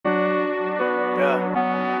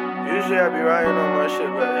Yeah. Usually I be riding on my shit,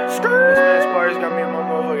 but this man Sparks got me in my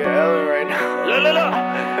motherfucking Ellen right now. Look.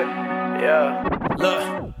 Yeah. Look.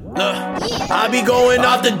 I be going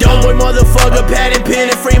off the dome with motherfucker pad and pen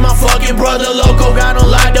and free my fucking brother Loco. Got him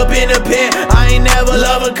locked up in the pen. I ain't never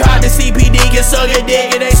love a cop. The CPD can suck a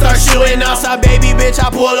dick and they start shooting outside, baby bitch. I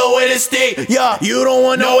pull up with a stick. Yeah, you don't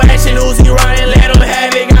want no action. Uzi riding, let him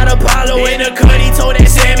have it. Got Apollo in the cut. He told that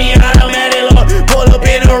Sammy I'm at it. Look, pull up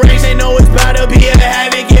in a race. They know it's about to be a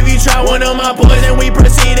havoc. If you try one of my boys, then we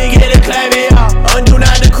proceed to get a clapping. Undo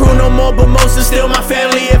not the crew no more, but most is still my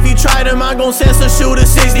family. If you try them, I gon' censor shooter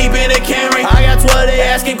 6 deep in a Camry. I got 12, they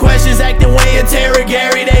asking questions, acting way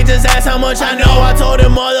interrogatory. They just asked how much I know. I told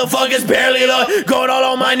them motherfuckers barely. Look, gold all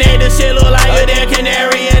on my neck, this shit look like a damn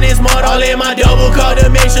canary. And it's mud all in my double cup to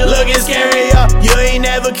make sure looking scary. You ain't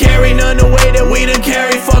never carry none the way that we done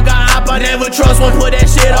carry. Fuck a op, I never trust one. Put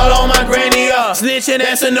that shit all on my granny. Snitching,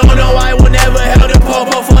 that's a no-no. I will never held a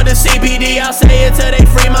popo for the CPD. I'll say it till they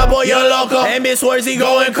free my boy, you're loco. And Miss Swerzie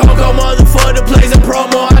going Coco, motherfucker plays a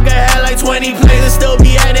promo. I could have like 20 plays and still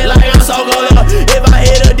be acting like I'm so good. If I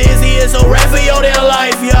hit a Dizzy, it's a rap for your damn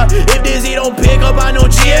life, yeah. If Dizzy don't pick up, I know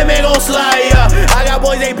GMA gon' slide, yeah. I got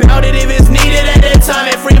boys, they pound it if it's needed at that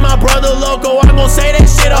time. And free my brother Loco, I'm gon' say that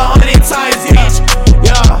shit 100 times, bitch.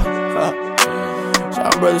 Yeah. Shout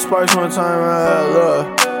out brother Sparks one time, look.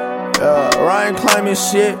 Ryan climbing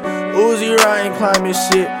shit. Uzi Ryan climbing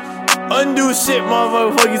shit. Undo shit,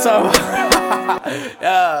 motherfucker. Fuck you talking about?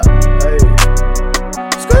 Yeah.